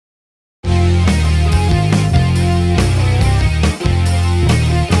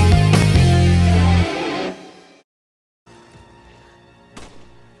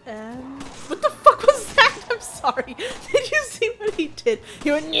did.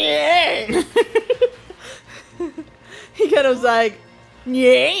 He went, yeah. He kind of was like,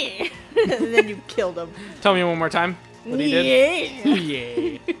 yeah. And then you killed him. Tell me one more time what he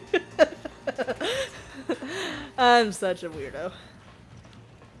did. Yeah. I'm such a weirdo.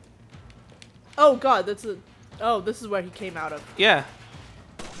 Oh god, that's a... Oh, this is where he came out of. Yeah.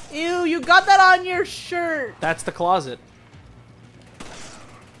 Ew, you got that on your shirt. That's the closet.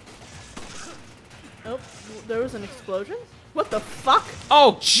 Oh, there was an explosion? What the fuck?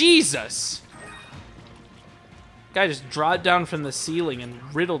 Oh, Jesus! Guy just dropped down from the ceiling and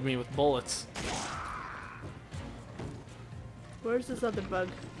riddled me with bullets. Where's this other bug?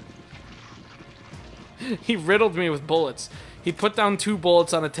 He riddled me with bullets. He put down 2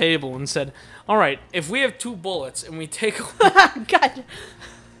 bullets on a table and said, "Alright, if we have 2 bullets and we take God.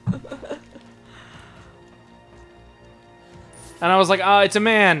 And I was like, it's a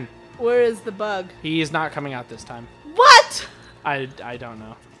man. Where is the bug? He is not coming out this time. What? I don't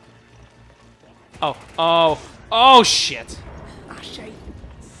know. Oh, shit. Oh, shit.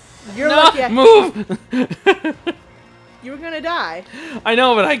 You're No, lucky. move! You were gonna die. I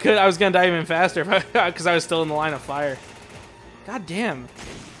know, but I was gonna die even faster because I was still in the line of fire. God damn.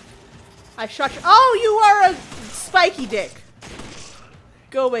 I shot you. Oh, you are a spiky dick.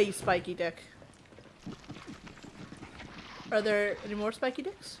 Go away, you spiky dick. Are there any more spiky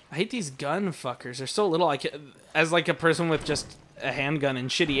dicks? I hate these gun fuckers. They're so little. As like a person with just a handgun and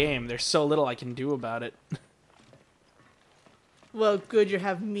shitty aim, there's so little I can do about it. Well, good you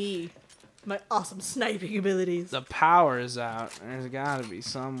have me. My awesome sniping abilities. The power is out. There's gotta be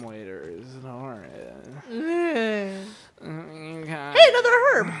some way to restore it. Hey, another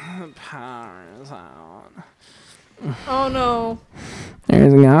herb! The power is out. Oh no.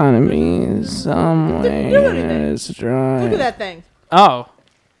 There's gotta be some way do to anything. destroy Look at it. that thing. Oh.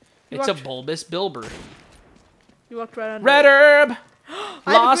 You It's a walked- bulbous bilber. You walked right under Red it. herb! I have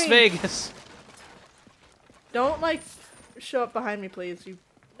a Las green. Vegas. Don't, like, show up behind me, please.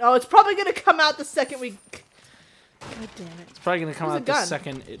 Oh, it's probably gonna come out the second we... God damn it. It's probably gonna come Where's out the the gun?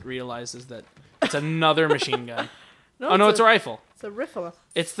 second it realizes that it's another machine gun. No, Oh no, it's a rifle. It's a rifle.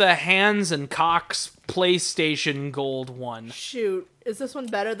 It's the Hands and Cox PlayStation Gold one. Shoot. Is this one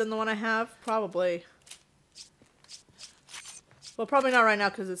better than the one I have? Probably. Well, probably not right now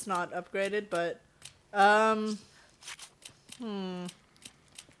because it's not upgraded, but... What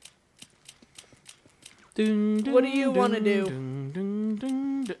do you wanna do?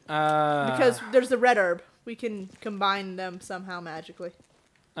 Because there's the red herb. We can combine them somehow magically.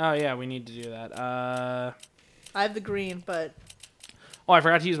 Oh yeah, we need to do that. I have the green, but... Oh, I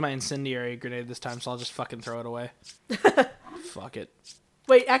forgot to use my incendiary grenade this time, so I'll just fucking throw it away. Fuck it.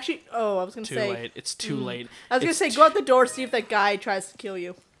 Wait, actually... Oh, I was gonna Too say... late. It's too late. I was gonna It's say, go out the door, see if that guy tries to kill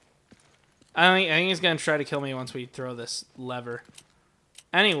you. I think he's gonna try to kill me once we throw this lever.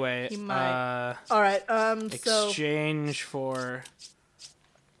 Anyway, He might. Alright, so... exchange for...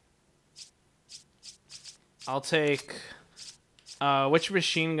 I'll take... which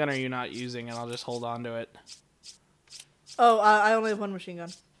machine gun are you not using, and I'll just hold on to it. Oh, I only have one machine gun.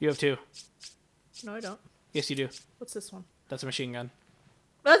 You have 2. No, I don't. Yes, you do. What's this one? That's a machine gun.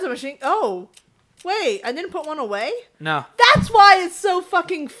 That's a machine... Oh! Wait, I didn't put one away? No. That's why it's so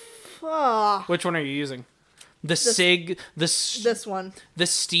fucking... Which one are you using? The SIG... This one. The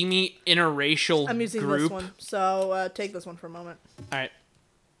steamy interracial I'm using group? this one. So, take this one for a moment. Alright.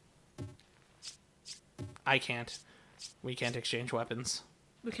 I can't. We can't exchange weapons.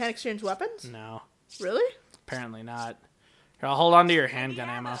 We can't exchange weapons? No. Really? Apparently not. Here, I'll hold on to your handgun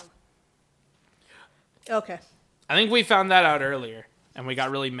ammo. Okay. I think we found that out earlier, and we got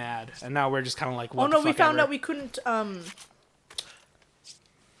really mad, and now we're just kind of like, what Oh the no, fuck we found ever. out we couldn't, no,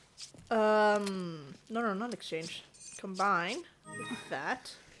 not exchange. Combine with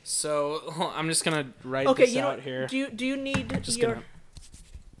that. So, I'm just gonna write Okay, this you know out what? here. Do you need Just your... gonna...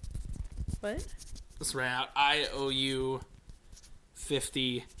 What? Let's write out, I owe you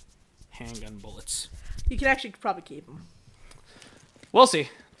 50 handgun bullets. You can actually probably keep them. We'll see.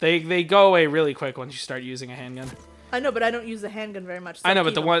 They go away really quick once you start using a handgun. I know, but I don't use the handgun very much. So I know,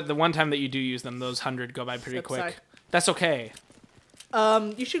 but keep the one time that you do use them, those 100 go by pretty Oops, quick. sorry. That's okay.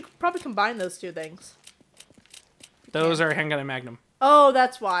 You should probably combine those two things. Those are handgun and magnum. Oh,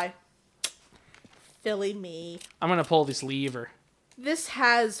 that's why. Silly me. I'm gonna pull this lever. This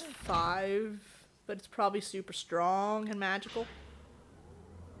has 5, but it's probably super strong and magical.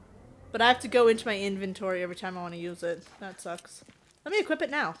 But I have to go into my inventory every time I want to use it. That sucks. Let me equip it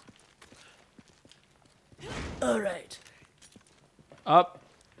now. Alright. Up.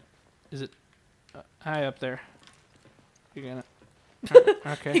 Is it high up there? You're gonna... He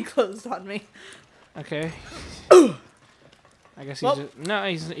Okay. closed on me. Okay. I guess Well,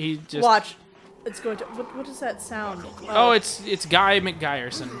 he just. Watch. It's going to. What is that sound? Oh, it's Guy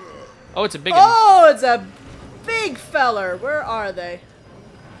McGuyerson. Oh, it's a big one. Oh, it's a big feller. Where are they?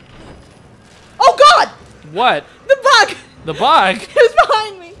 Oh God! What? The bug! The bug? He was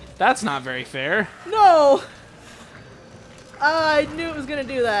behind me. That's not very fair. No. I knew it was gonna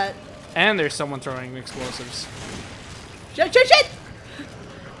do that. And there's someone throwing explosives. Shit! Shit! Shit!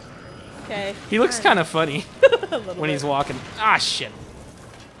 Okay. He looks kind of funny when he's bit. walking. Ah, shit.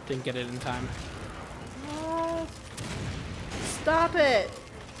 Didn't get it in time. Oh, stop it!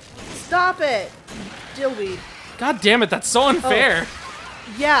 Stop it! Dillweed. God damn it, that's so unfair.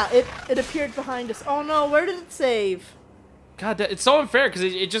 Yeah, it appeared behind us. Oh no, where did it save? God, it's so unfair because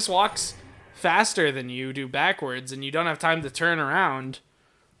it just walks faster than you do backwards, and you don't have time to turn around.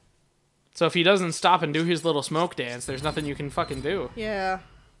 So if he doesn't stop and do his little smoke dance, there's nothing you can fucking do. Yeah.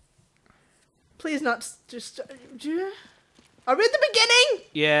 Please not just... Are we at the beginning?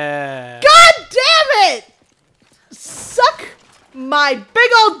 Yeah. God damn it! Suck my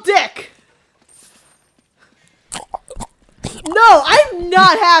big old dick! No, I'm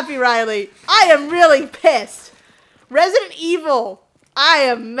not happy, Riley. I am really pissed. Resident Evil, I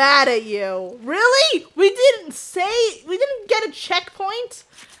am mad at you. Really? We didn't get a checkpoint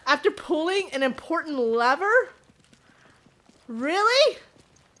after pulling an important lever? Really?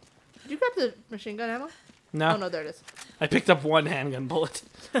 Did you grab the machine gun ammo? No. Oh no, there it is. I picked up one handgun bullet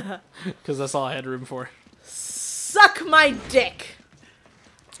because that's all I had room for. Suck my dick.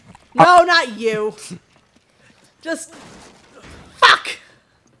 No, not you. Just... Fuck!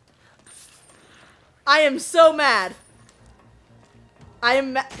 I am so mad. I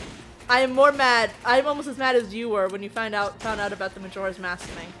am more mad. I'm almost as mad as you were when you found out about the Majora's Mask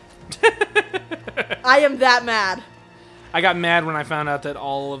thing. I am that mad. I got mad when I found out that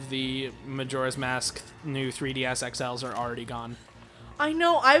all of the Majora's Mask new 3DS XLs are already gone. I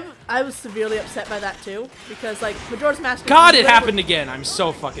know. I was severely upset by that too because like Majora's Mask. God, it happened again. I'm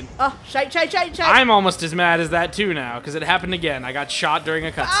so fucking. Oh, shite. I'm almost as mad as that too now because it happened again. I got shot during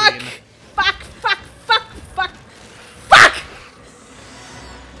a cutscene. Fuck.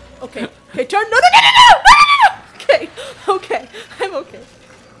 Okay, turn. No. Okay, I'm okay.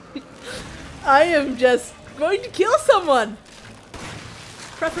 I am just going to kill someone.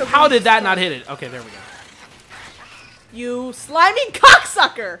 Preferably How did that not hit it? Okay, there we go. You slimy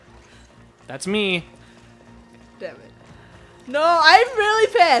cocksucker! That's me. Damn it. No, I'm really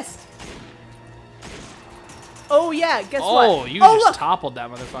pissed. Oh yeah, guess what? Oh, you just look. toppled that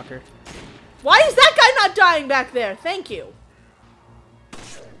motherfucker. Why is that guy not dying back there? Thank you.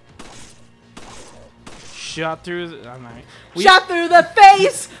 Shot through the... I'm not... Shot through the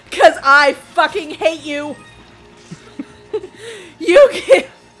face, cause I fucking hate you. You can't.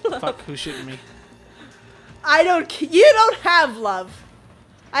 Fuck, who's shooting me? You don't have love.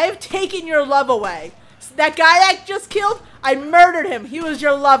 I have taken your love away. That guy I just killed, I murdered him. He was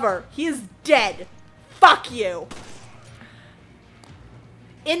your lover. He is dead. Fuck you.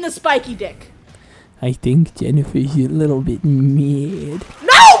 In the spiky dick. I think Jennifer's a little bit mad.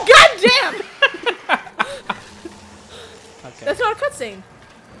 No, goddamn! Okay. That's not a cutscene.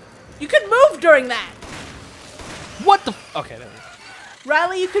 You could move during that. What the... Okay, there we go.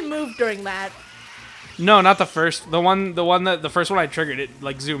 Riley, you could move during that. No, not the first. The first one I triggered, it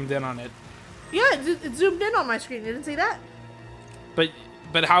like zoomed in on it. Yeah, it zoomed in on my screen. You didn't see that? But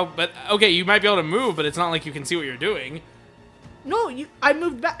okay, you might be able to move, but it's not like you can see what you're doing. No, I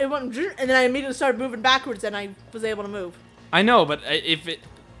moved back. It went, and then I immediately started moving backwards, and I was able to move. I know, but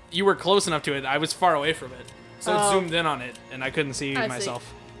you were close enough to it. I was far away from it, so it zoomed in on it, and I couldn't see myself.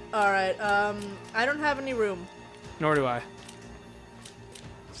 See. All right. I don't have any room. Nor do I.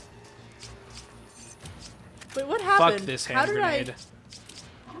 Wait, what happened? Fuck this hand grenade.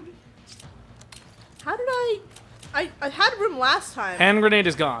 How did I had room last time. Hand grenade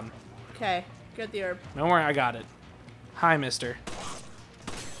is gone. Okay, get the herb. Don't worry, I got it. Hi, mister.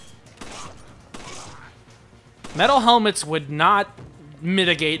 Metal helmets would not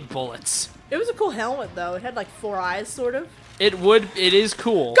mitigate bullets. It was a cool helmet, though. It had, like, 4 eyes, sort of. It is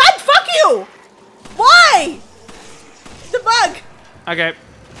cool. God, fuck you! Why? The bug! Okay.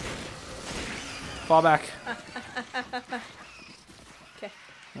 Fall back. Okay.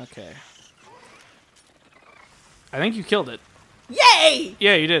 Okay. I think you killed it. Yay!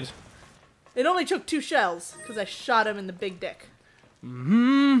 Yeah, you did. It only took 2 shells, because I shot him in the big dick.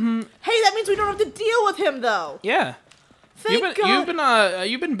 Mm-hmm. Hey, that means we don't have to deal with him, though. Yeah. Thank God.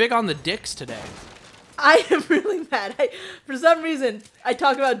 You've been big on the dicks today. I am really mad. For some reason, I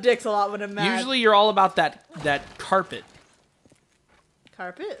talk about dicks a lot when I'm mad. Usually you're all about that carpet.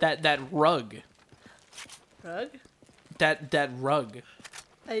 Carpet? That rug. Rug? That rug.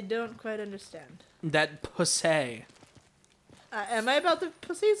 I don't quite understand. That pussy. Am I about the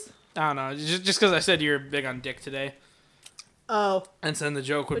pussies? I don't know. Just because I said you're big on dick today. Oh. And then the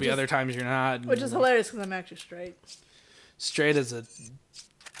joke would be other times you're not. Which is hilarious because I'm actually straight. Straight as a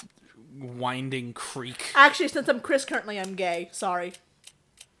winding creek. Actually, since I'm Chris currently, I'm gay. Sorry.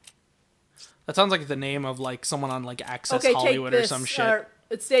 That sounds like the name of like someone on like Access Okay, Hollywood take or this, some shit. Or,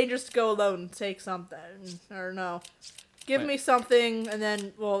 it's dangerous to go alone. Take something. Or no. Give me something and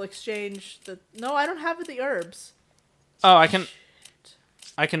then we'll exchange the... No, I don't have the herbs. Oh, I can...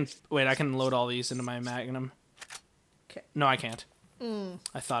 Wait, I can load all these into my Magnum. Okay. No, I can't.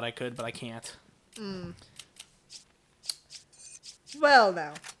 I thought I could, but I can't. Well,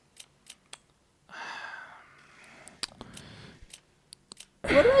 now.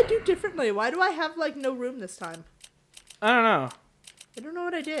 What did I do differently? Why do I have, like, no room this time? I don't know. I don't know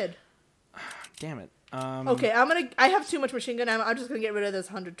what I did. Damn it. Okay, I have too much machine gun ammo. I'm just gonna get rid of this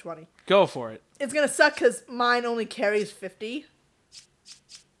 120. Go for it. It's gonna suck because mine only carries 50.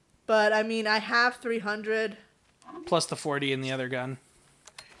 But, I mean, I have 300. Plus the 40 in the other gun.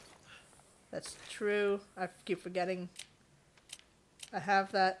 That's true. I keep forgetting. I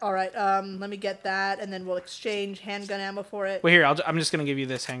have that. Alright, let me get that, and then we'll exchange handgun ammo for it. Wait, here, I'm just gonna give you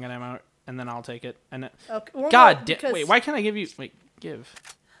this handgun ammo, and then I'll take it. And Okay. Well, God no, damn. Wait, why can't I give you... Wait, give.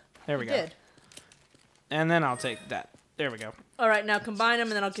 There we go. Did. And then I'll take that. There we go. Alright, now combine them,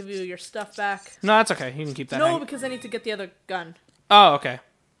 and then I'll give you your stuff back. No, that's okay. You can keep that. No, because I need to get the other gun. Oh, okay.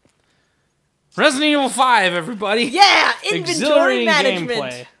 Resident Evil 5, everybody. Yeah! Inventory Exhilarating management!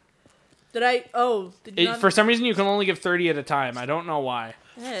 gameplay. Did I... Oh, did you not... For some reason, you can only give 30 at a time. I don't know why.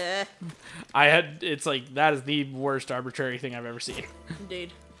 It's like, that is the worst arbitrary thing I've ever seen.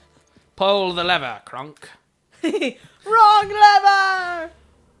 Indeed. Pull the lever, Crunk. Wrong lever!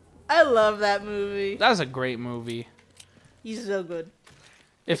 I love that movie. That was a great movie. He's so good.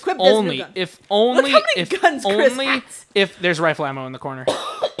 If Equip this new only, gun. if only, Look how many if guns Chris only, has. if there's rifle ammo in the corner.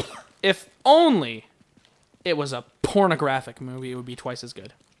 If only it was a pornographic movie, it would be twice as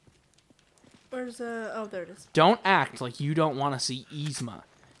good. Where's oh, there it is. Don't act like you don't want to see Yzma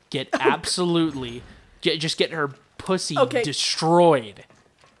get absolutely, just get her pussy destroyed.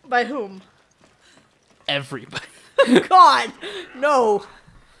 By whom? Everybody. God, no.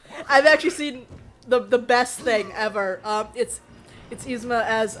 I've actually seen the best thing ever. It's Yzma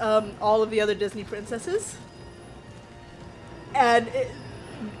as all of the other Disney princesses, and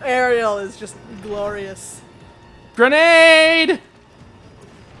Ariel is just glorious. Grenade!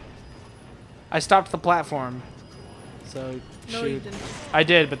 I stopped the platform. So No, shoot. you didn't. I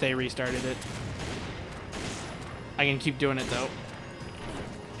did, but they restarted it. I can keep doing it though.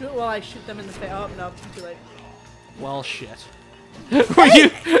 Do it while I shoot them in the face. Oh no, too late. Well, shit. What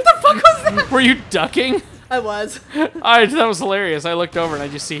the fuck was that? Were you ducking? I was. That was hilarious. I looked over and I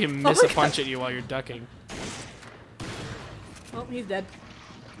just see him miss my a punch at you while you're ducking. Oh, he's dead.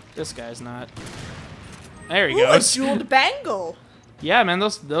 This guy's not. There he Ooh, a goes. jeweled bangle. Yeah, man,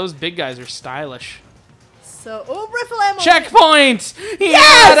 those big guys are stylish. So, oh, rifle ammo. Checkpoint!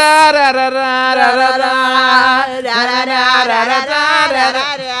 Yes!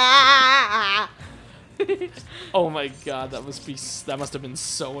 Oh my god, that must have been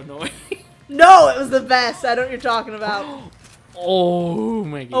so annoying. No, it was the best. I know what you're talking about. Oh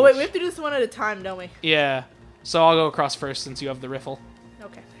my god. Oh wait, we have to do this one at a time, don't we? Yeah. So I'll go across first since you have the riffle.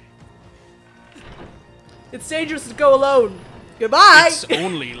 Okay. It's dangerous to go alone. Goodbye. It's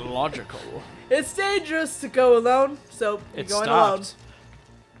only logical. It's dangerous to go alone, so you're going alone.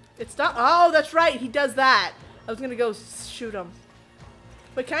 It stopped. Oh, that's right. He does that. I was gonna go shoot him.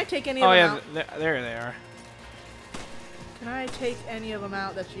 Wait, can I take any of them out? Oh yeah, there they are. Can I take any of them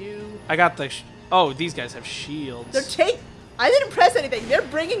out? That's you. I got the. Oh, these guys have shields. I didn't press anything. They're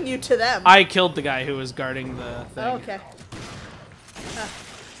bringing you to them. I killed the guy who was guarding the thing. Oh, okay.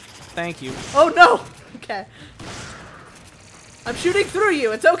 Thank you. Oh no. Okay. I'm shooting through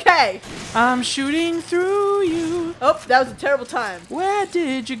you. It's okay. I'm shooting through you. Oh, that was a terrible time. Where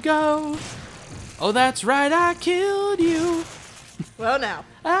did you go? Oh, that's right. I killed you. Well, now.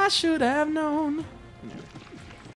 I should have known.